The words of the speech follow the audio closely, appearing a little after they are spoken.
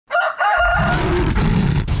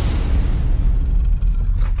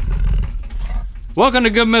Welcome to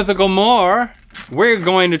Good Mythical More. We're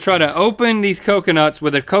going to try to open these coconuts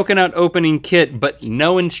with a coconut opening kit, but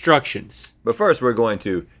no instructions. But first, we're going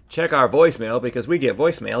to check our voicemail because we get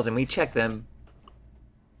voicemails and we check them.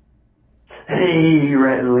 Hey,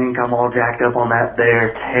 Red Link, I'm all jacked up on that there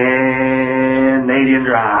Canadian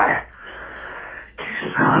Dry. Can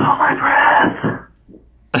you smell it on my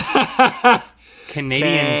breath?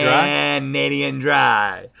 Canadian Dry? Canadian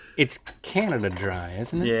Dry. It's Canada Dry,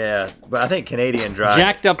 isn't it? Yeah, but I think Canadian Dry.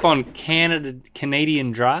 Jacked up on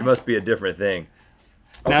Canadian Dry? It must be a different thing.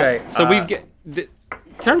 Now, Okay. so we've got.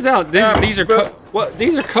 Turns out these are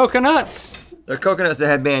these are coconuts. They're coconuts that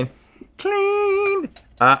have been cleaned.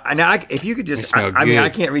 Now, if you could just, smell I mean, good. I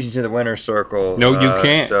can't reach into the winner circle. No, you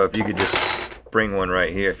can't. So if you could just bring one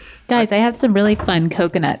right here. Guys, I have some really fun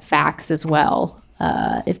coconut facts as well.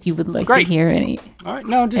 If you would like to hear any. All right,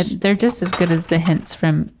 no, just They're just as good as the hints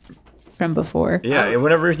from before. Yeah, and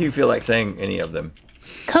whenever you feel like saying any of them.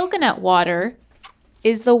 Coconut water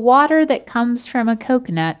is the water that comes from a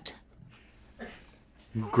coconut.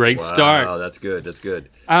 great start. Oh, that's good. That's good.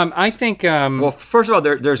 I think. Well, first of all,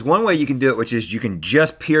 there's one way you can do it, which is you can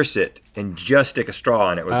just pierce it and just stick a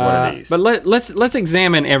straw in it with one of these. But let's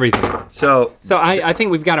examine everything. So I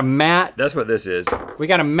think we've got a mat. that's what this is. We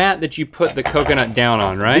got a mat that you put the coconut down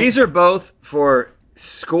on, right? These are both for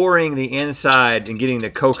scoring the inside and getting the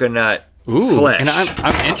coconut flesh. And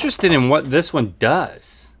I'm interested in what this one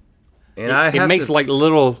does. And It makes like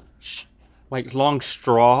little, like long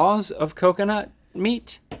straws of coconut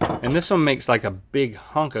meat, and this one makes like a big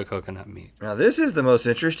hunk of coconut meat. Now this is the most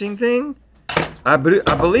interesting thing. I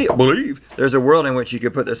believe there's a world in which you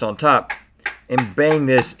could put this on top and bang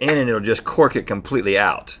this in and it'll just cork it completely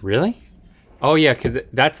out. Really? Oh yeah, because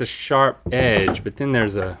that's a sharp edge, but then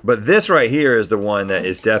there's a... But this right here is the one that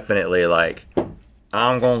is definitely like,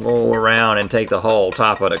 I'm gonna go around and take the whole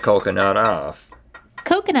top of the coconut off.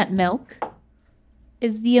 Coconut milk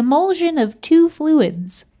is the emulsion of two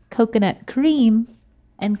fluids, coconut cream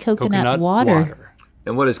and coconut water.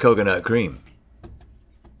 And what is coconut cream?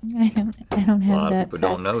 I don't A have lot that. of people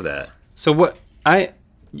don't know that. So what,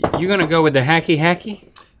 you gonna go with the hacky?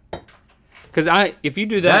 Because if you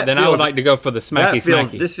do that, then I would like to go for the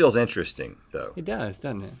smacky. This feels interesting though. It does,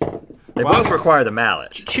 doesn't it? They both require the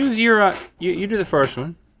mallet. Choose your, you do the first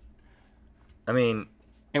one. I mean,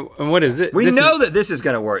 and what is it? we know that this is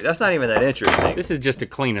gonna work. That's not even that interesting. This is just to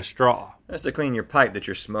clean a straw. That's to clean your pipe that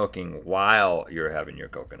you're smoking while you're having your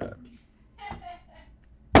coconut.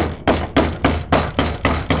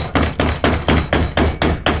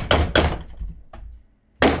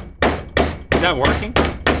 Is that working?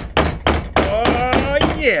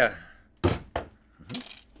 Oh, yeah.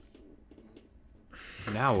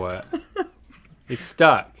 Now what? It's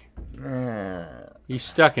stuck. You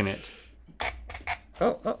stuck in it.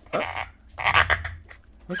 Oh.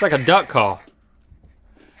 Looks like a duck call.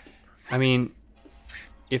 I mean,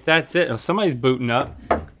 if that's it, somebody's booting up.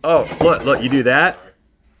 Oh, look, you do that,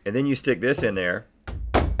 and then you stick this in there,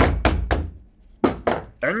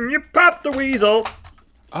 and you pop the weasel.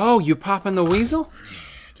 Oh, you popping the weasel?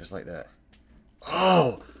 Just like that.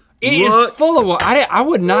 Oh, It is full of water. I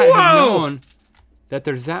would not have known that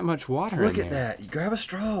there's that much water in there. Look at that. You grab a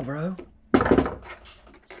straw, bro.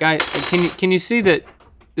 Guys, can you see that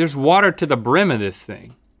there's water to the brim of this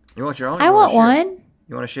thing? You want your own? I want one.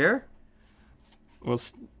 You want to share? Well,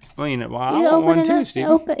 I want one too, Steve.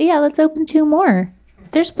 Yeah, let's open two more.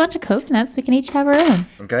 There's a bunch of coconuts. We can each have our own.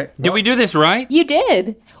 Okay. Did we do this right? You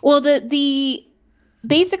did. Well,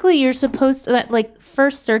 basically you're supposed to, that like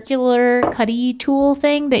first circular cutty tool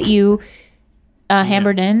thing that you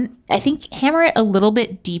hammered in, I think hammer it a little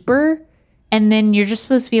bit deeper, and then you're just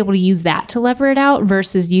supposed to be able to use that to lever it out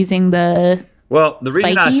versus using the Well, the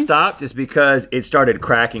reason I spikies? stopped is because it started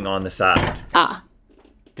cracking on the side.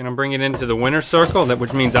 Can I bring it into the winner circle?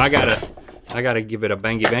 Which means I gotta give it a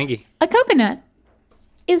bangy. A coconut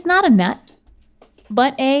is not a nut,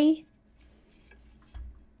 but say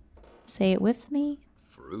it with me,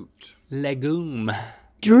 Fruit. Legume.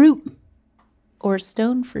 drupe or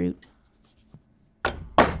stone fruit.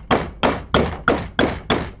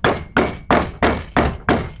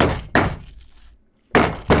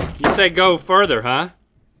 You say go further, huh?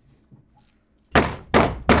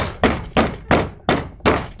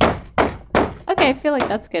 Okay, I feel like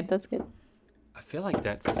that's good. That's good. I feel like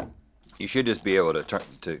that's... You should just be able to turn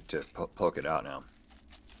to poke it out now.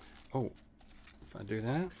 Oh, if I do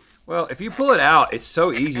that? Well, if you pull it out, it's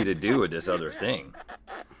so easy to do with this other thing.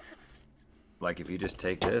 Like if you just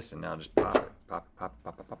take this and now just pop it. Pop.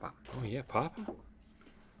 Oh yeah, pop.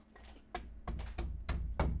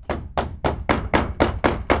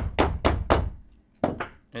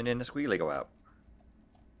 And then the squealy go out.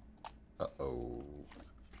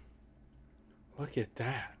 Look at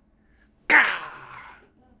that.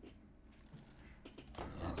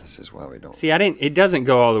 This is why we don't. See, it doesn't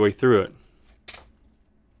go all the way through it.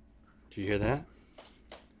 Do you hear that?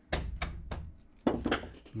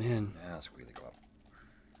 Man. Now squeeze it up.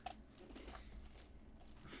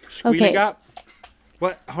 Squeeze Okay. it up.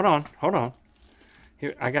 What? Hold on.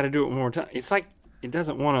 Here, I got to do it one more time. It's like it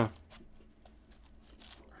doesn't want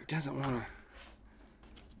to.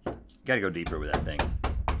 Got to go deeper with that thing.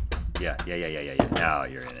 Yeah. Now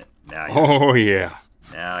you're in it. Oh yeah.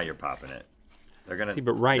 Now you're popping it. They're gonna. See,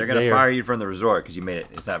 but right they're gonna there- fire you from the resort because you made it.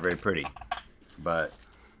 It's not very pretty, but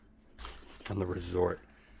From the resort.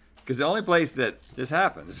 because the only place that this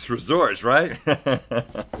happens is resorts, right?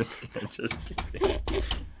 Just kidding.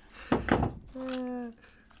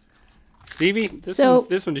 Stevie, this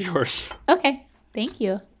one's yours. Okay. Thank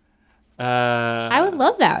you. I I would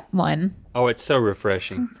love that one. Oh, it's so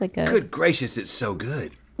refreshing. It's like a. Good gracious, it's so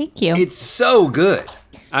good. Thank you. It's so good.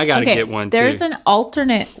 I gotta Okay, get one too. there's an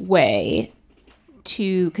alternate way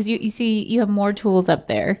to, because you see you have more tools up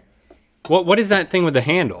there. What is that thing with the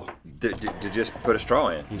handle? To just put a straw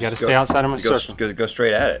in. You gotta stay outside of my circle. Go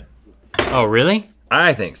straight at it. Oh, really?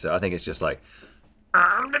 I think so. I think it's just like,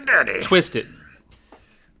 I'm the daddy. Twist it.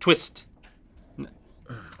 Twist.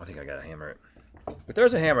 I think I gotta hammer it. If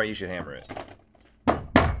there's a hammer, you should hammer it.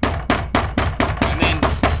 And then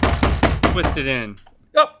twist it in.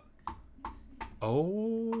 Yep.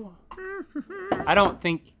 Oh. I don't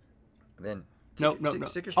think. Then No.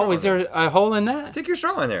 Stick your straw Oh, is in there a hole in that? Stick your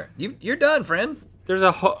straw in there. You're done, friend. There's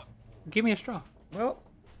a hole. Give me a straw. Well,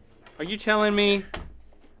 Are you telling me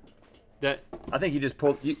that? I think you just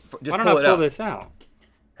pull. Just Why don't pull I it pull out. this out?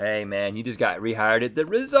 Hey man, you just got rehired at the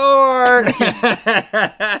resort.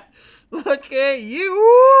 Look at you,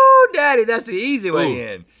 ooh, daddy. That's the easy way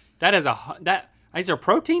Ooh. in. That is is there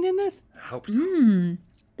protein in this? I hope so.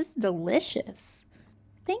 This is delicious.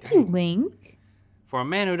 Thank you, Link. For a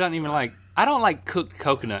man who doesn't even like, I don't like cooked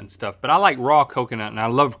coconut and stuff, but I like raw coconut and I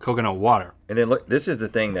love coconut water. And then look, this is the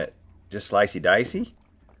thing that just slicey dicey.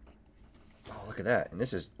 Oh, look at that. And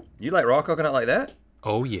this is, you like raw coconut like that?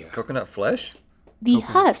 Oh yeah. Coconut flesh? The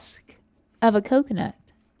husk of a coconut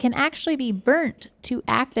can actually be burnt to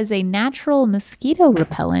act as a natural mosquito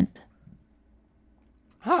repellent.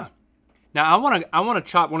 Huh. Now I want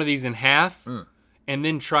to chop one of these in half, and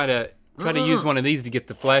then try to use one of these to get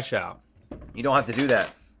the flesh out. You don't have to do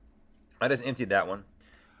that. I just emptied that one.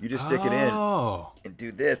 You just stick it in Oh. and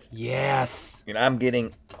do this. Yes. And I'm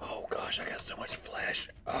getting, oh gosh, I got so much flesh.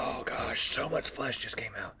 Oh gosh, so much flesh just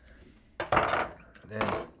came out. And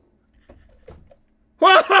then,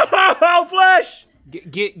 whoa, flesh!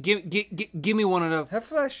 Give me one of those. Have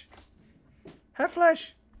flesh. Have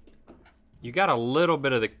flesh. You got a little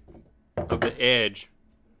bit of the edge.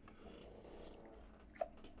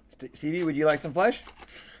 Stevie, would you like some flesh?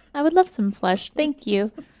 I would love some flesh. Thank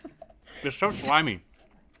you. It's so slimy.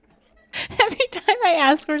 Every time I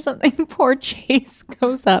ask for something, poor Chase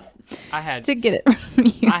goes up I had to get it from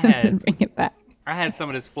you and bring it back. I had some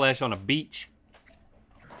of this flesh on a beach,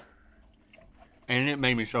 and it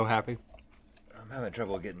made me so happy. I'm having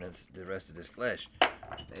trouble getting the rest of this flesh.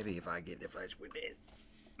 Maybe if I get the flesh with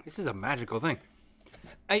this. This is a magical thing.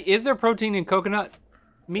 Hey, is there protein in coconut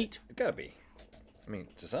meat? It gotta be. I mean,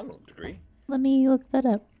 to some degree. Let me look that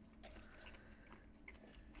up.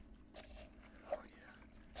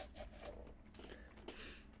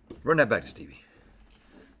 Run that back to Stevie.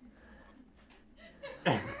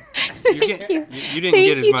 You Thank you. didn't Thank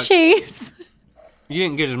get as you, much. Chase. You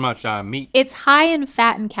didn't get as much meat. It's high in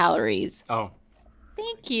fat and calories. Oh,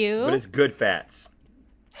 Thank you. But it's good fats.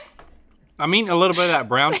 I mean a little bit of that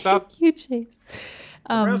brown stuff. Thank you, Chase.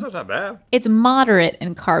 That's not bad. It's moderate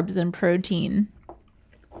in carbs and protein.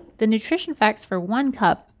 The nutrition facts for 1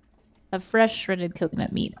 cup of fresh shredded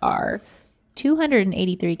coconut meat are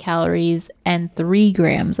 283 calories and 3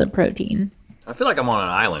 grams of protein. I feel like I'm on an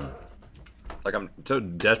island. Like I'm so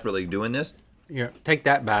desperately doing this. Here, take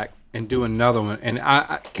that back and do another one. And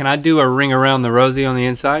can I do a ring around the rosy on the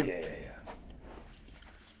inside? Yeah.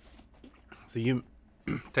 So you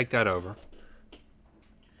take that over.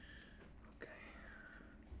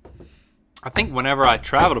 I think whenever I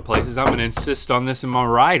travel to places, I'm going to insist on this in my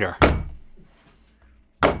rider.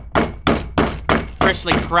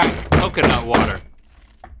 Freshly cracked coconut water.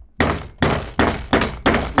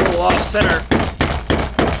 A little off center.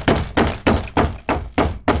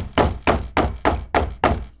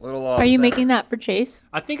 Little off Are you center. making that for Chase?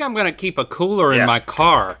 I think I'm going to keep a cooler Yeah. in my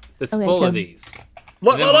car that's Okay, full of Tim. these.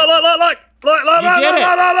 Look! Then- Look! You did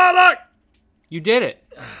it. Look! You did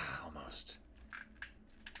it. Almost.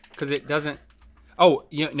 Because it doesn't... Oh,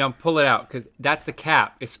 now pull it out, because that's the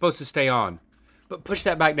cap. It's supposed to stay on. But push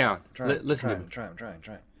that back down. Try, Listen to me. try.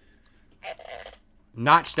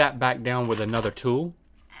 Notch that back down with another tool.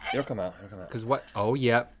 It'll come out. Cause what? Oh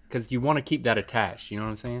yeah. Cause you want to keep that attached. You know what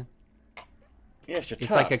I'm saying? Yes, you're It's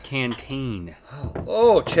tough. like a canteen.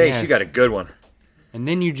 Oh, Chase, Yes. you got a good one. And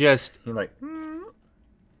then you just You're like, yeah.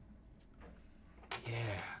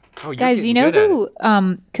 Oh, you're Guys, you getting know good at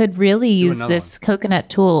who could really use another this coconut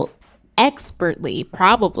tool expertly,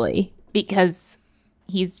 probably, because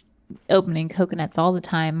he's opening coconuts all the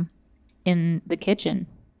time in the kitchen.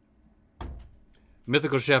 it.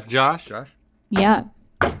 Mythical Chef Josh Josh? Yeah.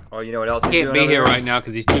 Oh, you know what else? he's can't doing be over here there? right now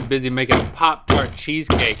because he's too busy making a Pop-Tart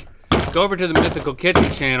cheesecake. Go over to the Mythical Kitchen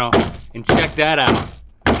channel and check that out.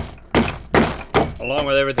 Along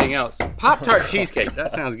with everything else. Pop-Tart cheesecake.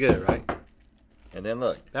 That sounds good, right? And then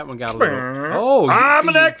look. That one got a little... Oh, you I'm see-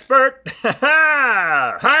 an expert.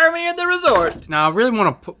 Hire me at the resort. Now, I really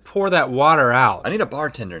want to pour that water out. I need a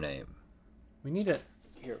bartender name. We need a...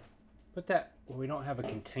 Here. Put that... Well, we don't have a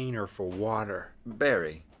container for water.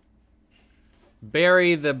 Barry.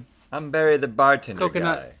 Barry the... I'm Barry the bartender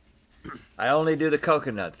Coconut. guy. I only do the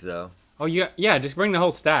coconuts, though. Oh, yeah, just bring the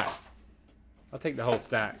whole stack. I'll take the whole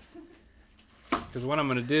stack. Because what I'm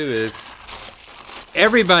going to do is...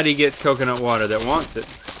 Everybody gets coconut water that wants it.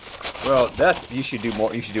 Well, that's you should do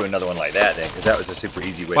more. You should do another one like that then, because that was a super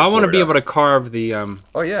easy way. Well, I want to be able to carve the...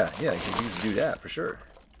 Oh yeah, you can do that for sure.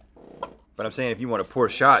 But I'm saying if you want to pour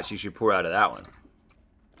shots, you should pour out of that one,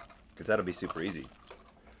 because that'll be super easy.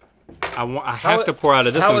 I have to pour out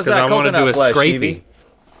of this how one was because that I want to do a coconut flesh, scrapey. Stevie?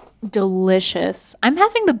 Delicious. I'm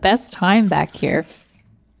having the best time back here.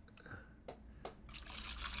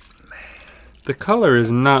 The color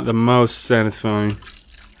is not the most satisfying.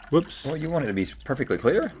 Whoops. Well, you want it to be perfectly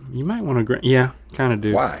clear. You might want to... Yeah, kind of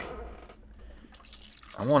do. Why?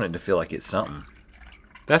 I want it to feel like it's something.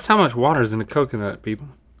 That's how much water is in the coconut, people.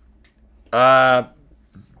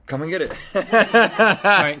 Come and get it. All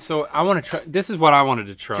right, so I want to try... This is what I wanted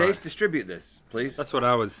to try. Chase, distribute this, please. That's what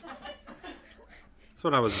I was... That's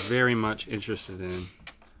what I was very much interested in.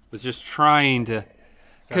 Was just trying to...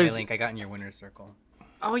 Sorry, 'Cause- Link, I got in your winner's circle.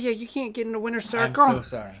 Oh, yeah, you can't get in the winner's I'm circle. so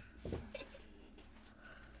sorry.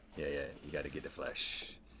 Yeah, you got to get the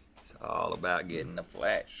flesh. It's all about getting the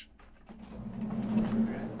flesh.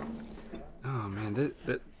 Oh, man,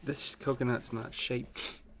 this coconut's not shaped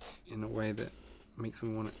in a way that makes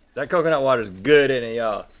me want it. That coconut water's good, ain't it,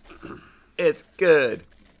 y'all? It's good.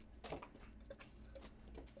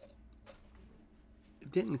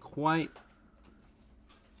 It didn't quite...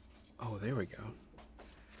 Oh, there we go.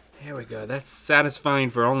 There we go. That's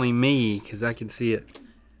satisfying for only me because I can see it.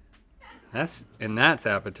 That's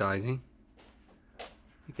appetizing.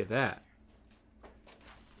 Look at that.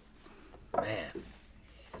 Man.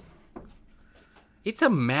 It's a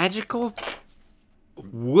magical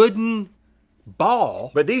wooden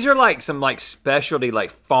ball. But these are like some specialty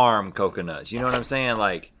farm coconuts. You know what I'm saying?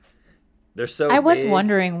 Like they're so I was big.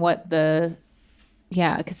 wondering what the...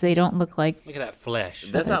 Yeah, because they don't look like... Look at that flesh.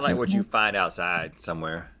 That's not like what you coconuts. find outside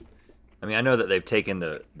somewhere. I mean, I know that they've taken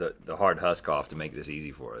the hard husk off to make this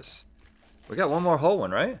easy for us. We got one more whole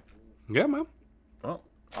one, right? Yeah, man. Well,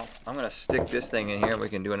 I'm going to stick this thing in here and we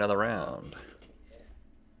can do another round.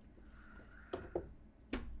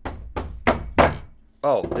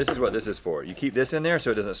 Oh, this is what this is for. You keep this in there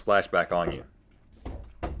so it doesn't splash back on you.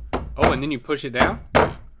 Oh, and then you push it down?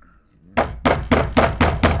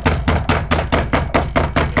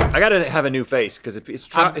 I gotta have a new face because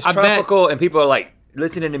it's I bet- tropical and people are like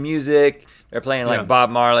listening to music. They're playing like Yeah. Bob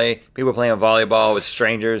Marley. People playing volleyball with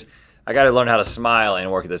strangers. I gotta learn how to smile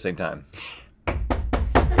and work at the same time.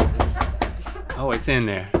 Oh, it's in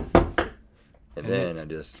there. And then I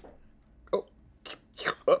just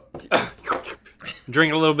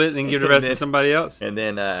Drink a little bit, then give the rest And then- to somebody else. and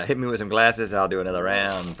then hit me with some glasses. I'll do another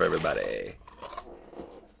round for everybody.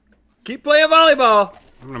 Keep playing volleyball.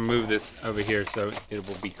 I'm going to move this over here so it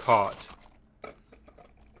will be caught.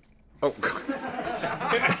 Oh,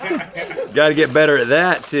 gotta get better at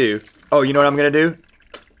that too. Oh, you know what I'm gonna do?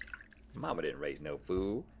 Mama didn't raise no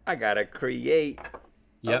fool. I gotta create.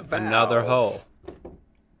 Yep, valve. another hole.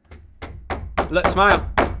 Let's smile.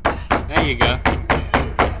 There you go.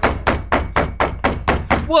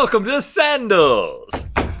 Welcome to Sandals.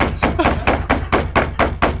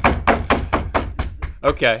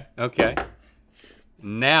 Okay.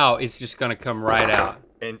 Now it's just going to come right out.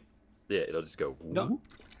 And yeah, it'll just go. No.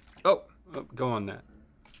 Oh, Oh, go on that.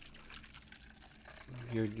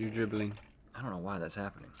 You're dribbling. I don't know why that's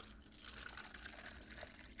happening.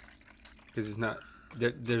 Because it's not...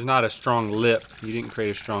 There's not a strong lip. You didn't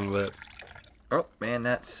create a strong lip. Oh man,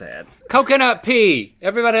 that's sad. Coconut pea!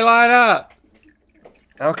 Everybody line up!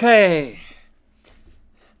 Okay.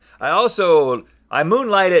 I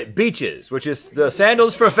moonlight at beaches, which is the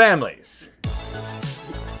sandals for families.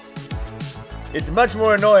 It's much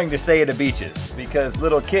more annoying to stay at the beaches because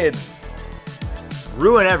little kids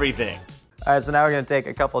ruin everything. All right, so now we're gonna take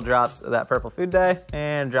a couple drops of that purple food dye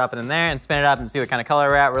and drop it in there and spin it up and see what kind of color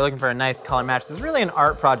we're at. We're looking for a nice color match. This is really an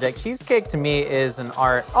art project. Cheesecake to me is an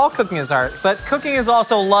art. All cooking is art, but cooking is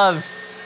also love.